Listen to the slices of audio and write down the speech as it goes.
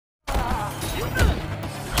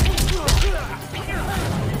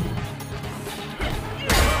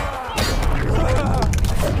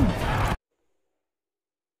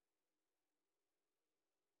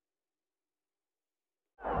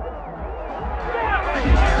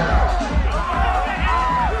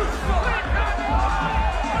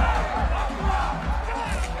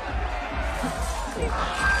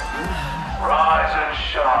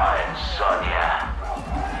Shine, Sonya.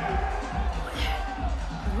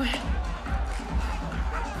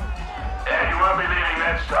 Yeah, you won't be leaving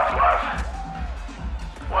that stuff, love.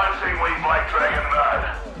 One thing we Black Dragon know.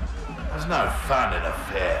 There's no fun in a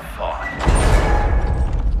fair fight.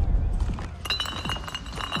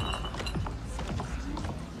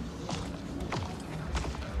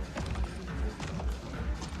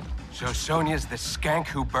 So Sonya's the skank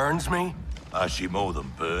who burns me? She more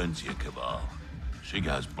than burns you, Cabal. She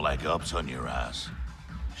goes black ops on your ass.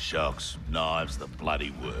 Shocks, knives, the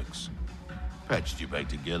bloody works. Patched you back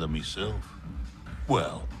together myself.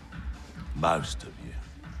 Well, most of you.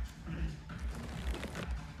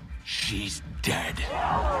 She's dead.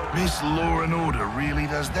 Miss Law and Order really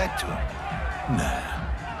does that to him? Nah.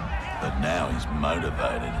 But now he's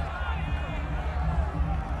motivated.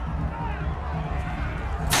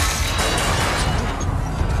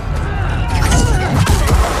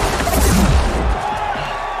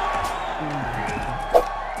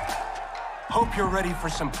 Hope you're ready for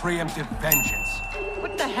some preemptive vengeance.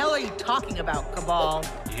 What the hell are you talking about, Cabal?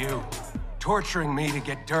 You, torturing me to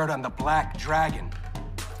get dirt on the Black Dragon.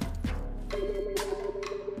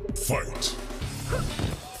 Fight.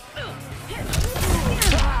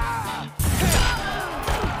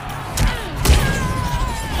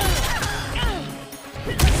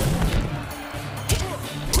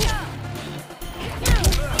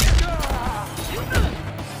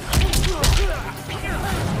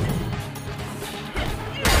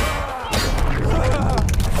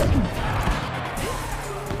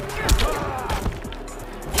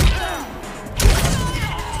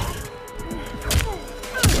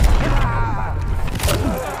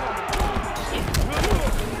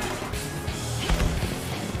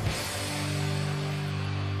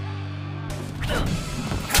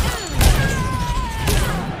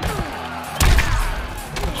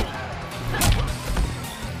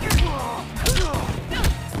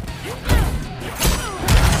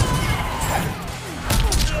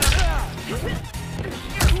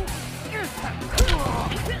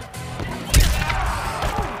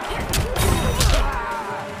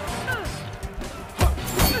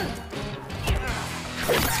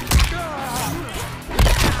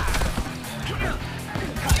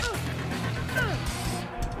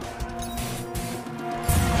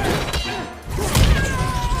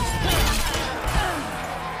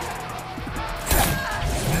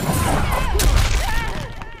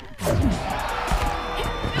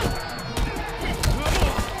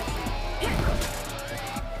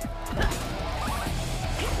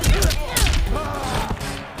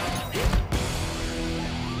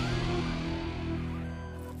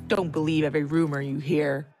 Don't believe every rumor you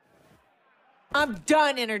hear. I'm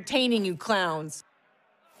done entertaining you clowns.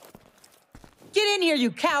 Get in here,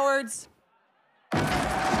 you cowards!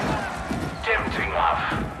 Tempting,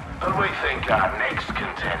 love. But we think our next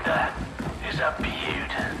contender is a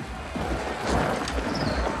beaut.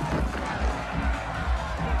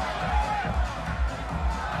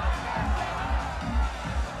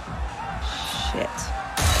 Shit.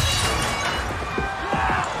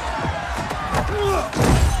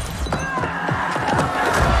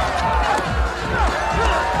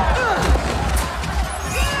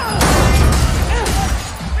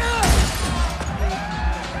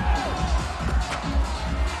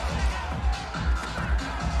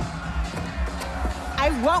 I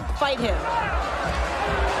won't fight him.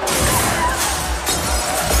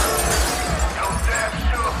 You'll damn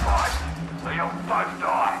sure fight, or you'll both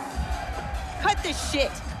die. Cut this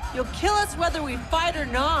shit. You'll kill us whether we fight or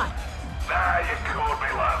not. Nah, you called me,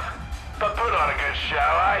 love. But put on a good show,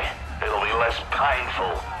 eh? It'll be less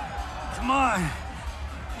painful. Come on.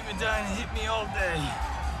 You've been dying to hit me all day.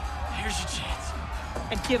 Here's your chance.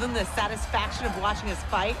 And give him the satisfaction of watching us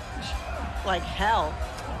fight? Like hell.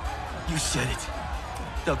 You said it.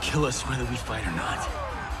 They'll kill us whether we fight or not.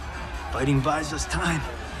 Fighting buys us time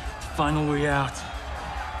to find a way out.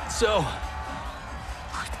 So,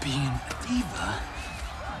 quit being a diva.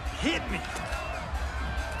 Hit me.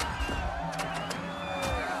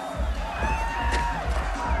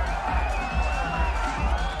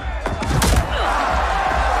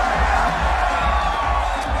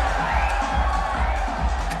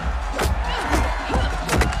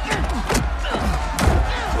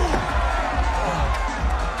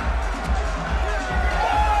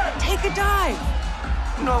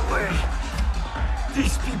 No way.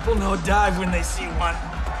 These people know dive when they see one.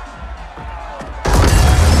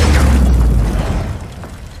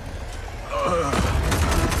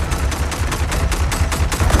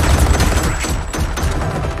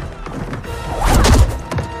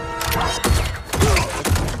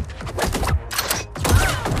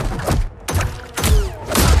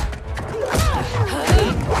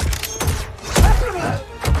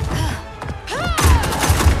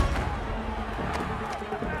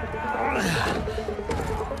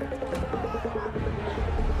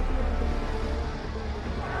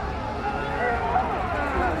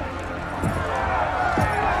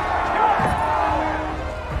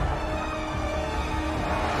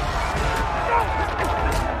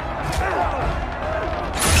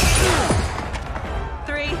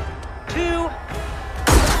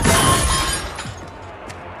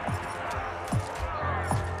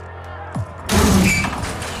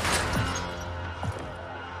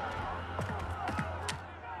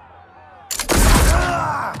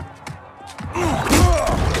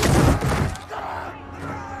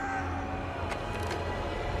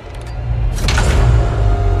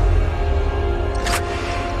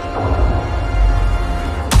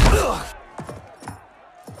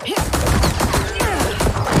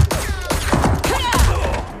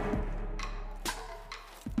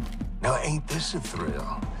 It's a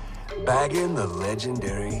thrill. Bagging the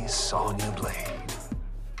legendary Sonya blade.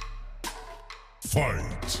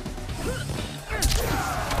 Fight.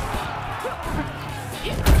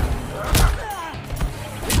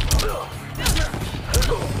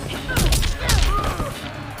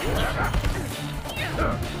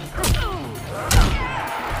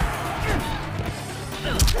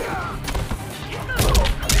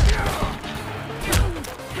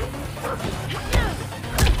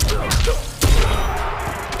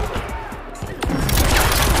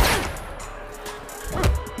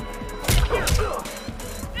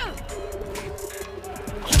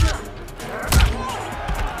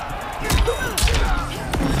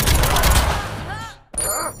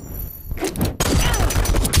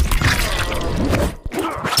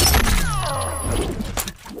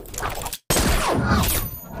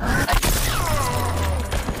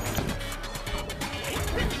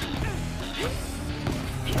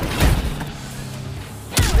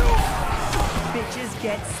 Bitches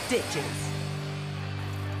get stitches.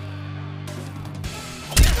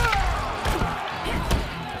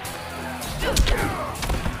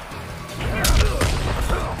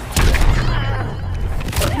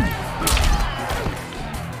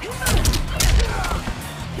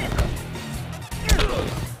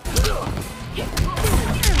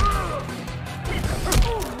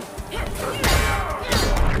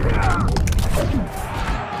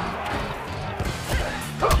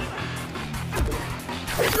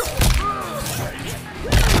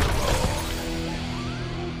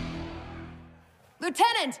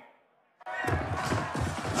 Lieutenant!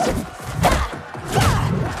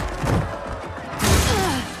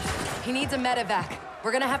 He needs a medevac.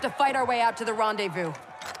 We're gonna have to fight our way out to the rendezvous.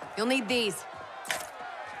 You'll need these.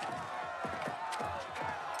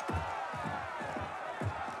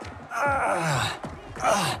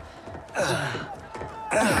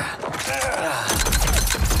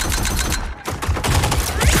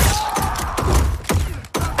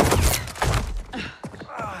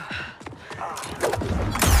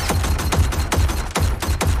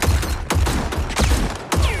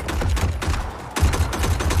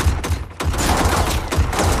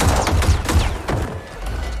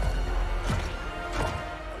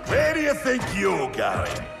 Where do you think you're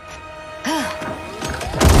going?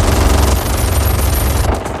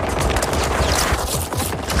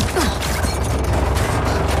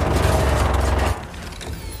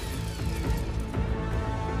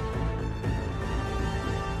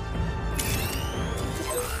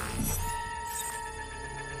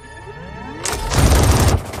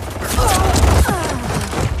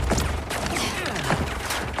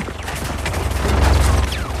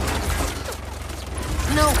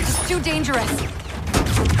 No, it's too dangerous.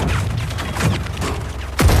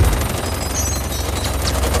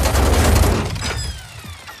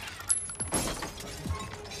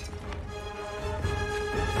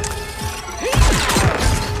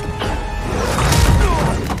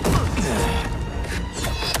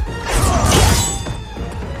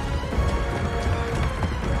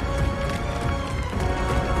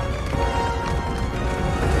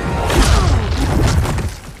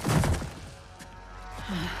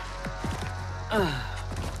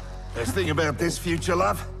 Best thing about this future,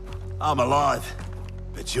 love? I'm alive.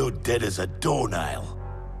 But you're dead as a doornail.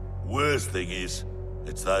 Worst thing is,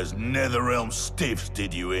 it's those Netherrealm stiffs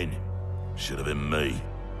did you in. Should have been me.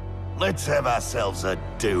 Let's have ourselves a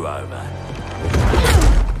do-over.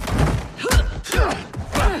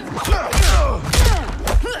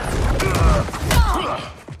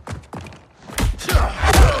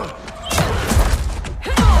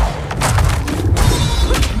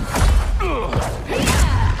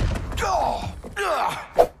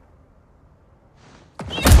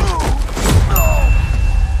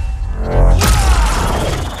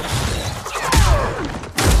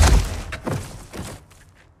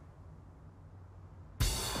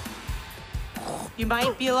 You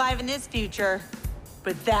might be alive in this future,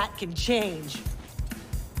 but that can change.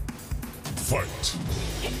 Fight.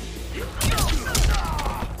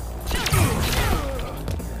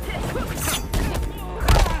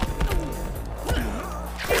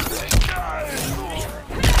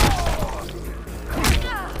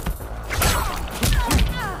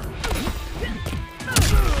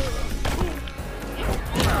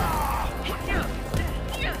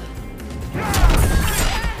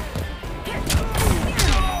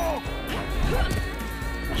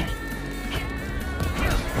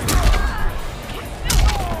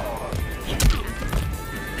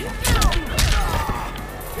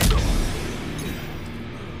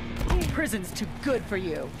 Prison's too good for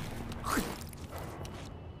you.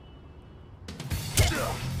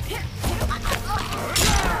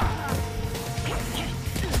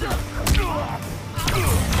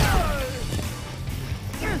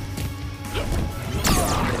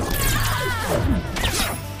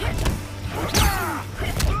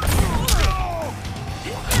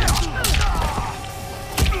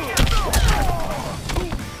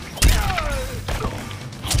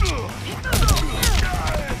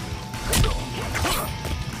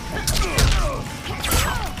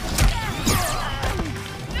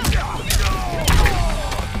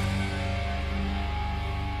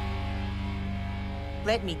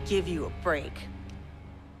 Let me give you a break.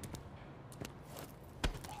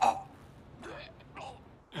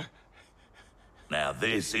 Now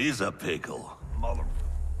this is a pickle. Mother...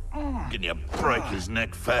 Can you break his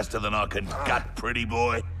neck faster than I can gut, pretty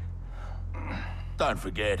boy? Don't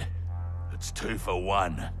forget, it's 2 for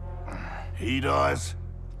 1. He dies,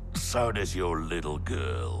 so does your little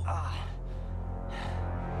girl.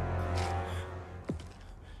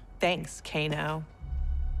 Thanks, Kano,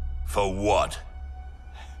 For what?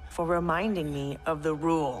 for reminding me of the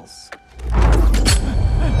rules.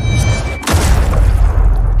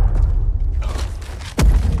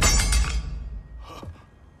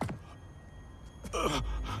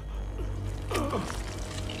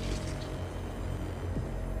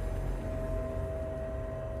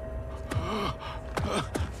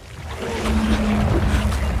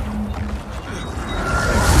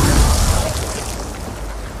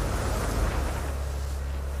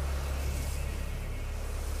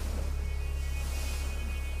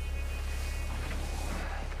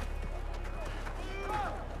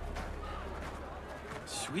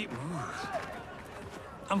 Sweet move.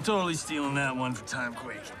 I'm totally stealing that one for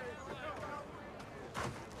Timequake.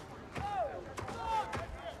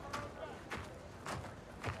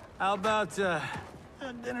 How about,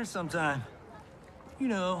 dinner sometime? You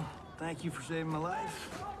know, thank you for saving my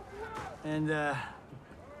life. And,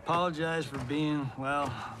 apologize for being,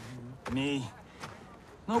 well, me.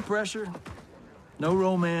 No pressure, no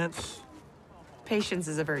romance. Patience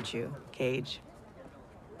is a virtue, Cage.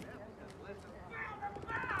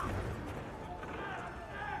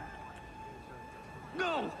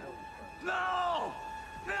 No! No!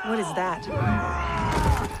 No! What is that?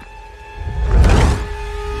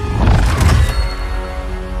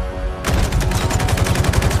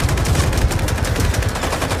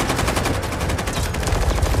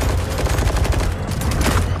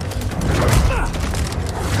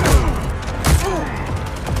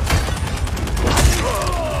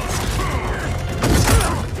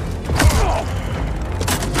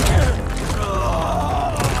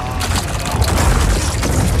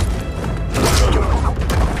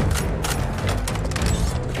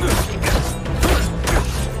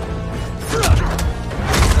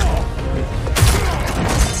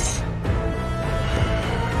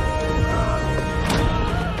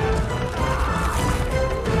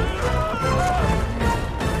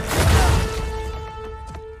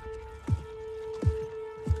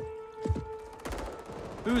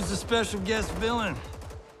 Who's the special guest villain?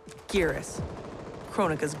 Geras,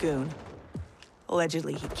 Kronika's goon.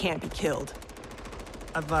 Allegedly, he can't be killed.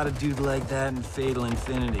 I fought a dude like that in Fatal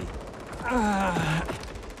Infinity.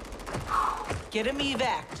 Get him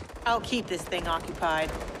evac'd. I'll keep this thing occupied.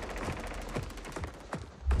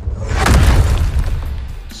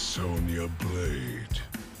 Sonya Blade,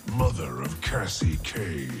 mother of Cassie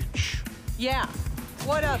Cage. Yeah,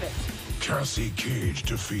 what of it? Cassie Cage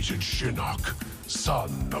defeated Shinnok,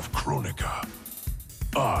 son of Kronika.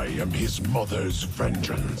 I am his mother's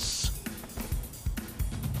vengeance.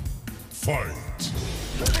 Fight!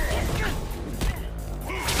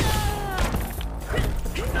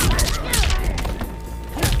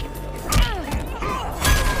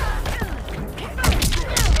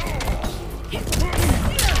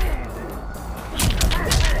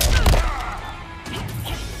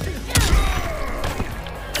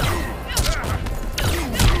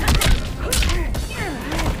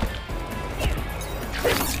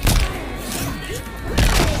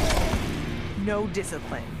 No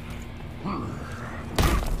discipline.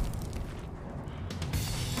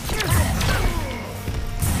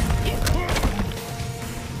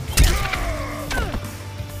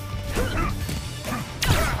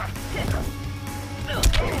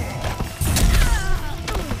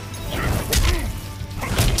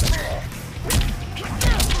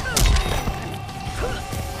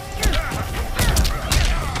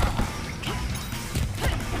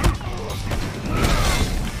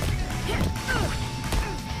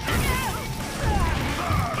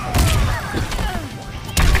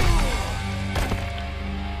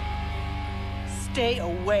 Stay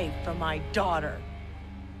away from my daughter.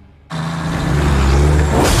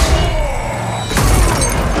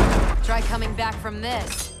 Try coming back from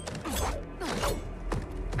this.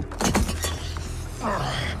 You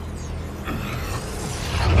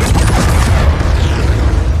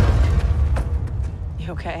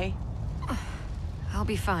okay? I'll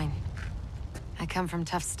be fine. I come from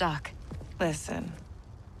tough stock. Listen,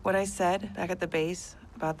 what I said back at the base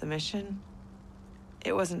about the mission,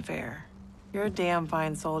 it wasn't fair. You're a damn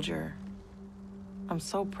fine soldier. I'm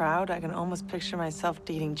so proud I can almost picture myself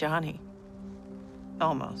dating Johnny.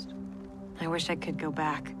 Almost. I wish I could go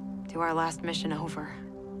back. Do our last mission over.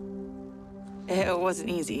 It wasn't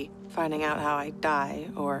easy finding out how I'd die,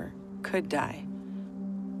 or could die.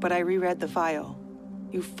 But I reread the file.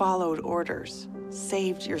 You followed orders,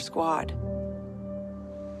 saved your squad.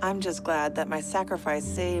 I'm just glad that my sacrifice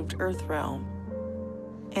saved Earthrealm.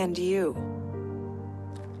 And you.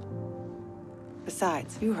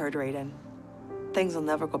 Besides, you heard Raiden. Things will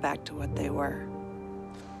never go back to what they were.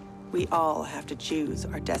 We all have to choose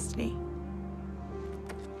our destiny.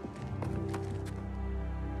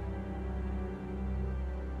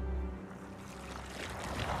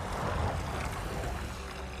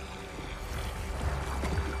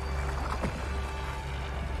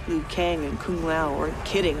 Liu Kang and Kung Lao weren't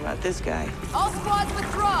kidding about this guy. All squads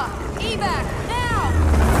withdraw! Evac, now!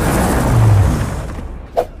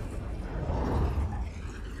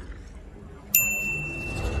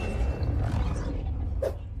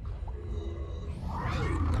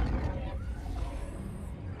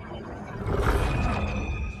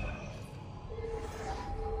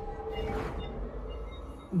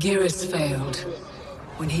 Geras failed.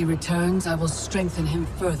 When he returns, I will strengthen him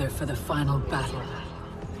further for the final battle.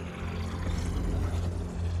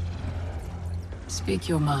 Speak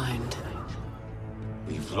your mind.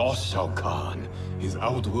 We've lost Shao Kahn, his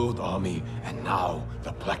outworld army, and now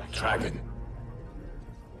the Black Dragon.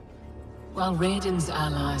 While Raiden's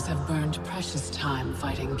allies have burned precious time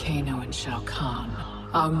fighting Kano and Shao Kahn,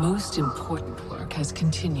 our most important work has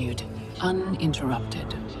continued,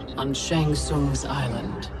 uninterrupted, on Shang Tsung's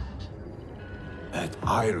island. That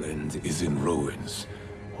island is in ruins.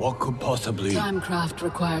 What could possibly... Timecraft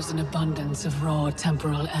requires an abundance of raw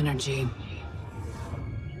temporal energy.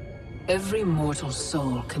 Every mortal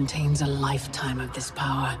soul contains a lifetime of this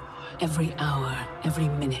power. Every hour, every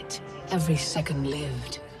minute, every second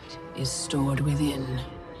lived is stored within.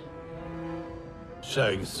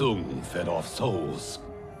 Shang Tsung fed off souls.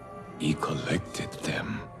 He collected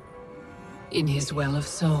them. In his well of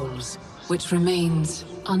souls, which remains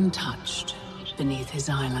untouched beneath his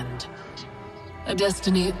island. A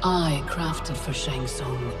destiny I crafted for Shang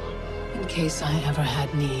Tsung, in case I ever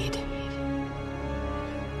had need.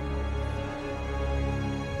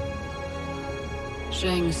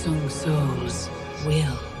 Shang Tsung's souls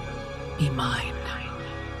will be mine.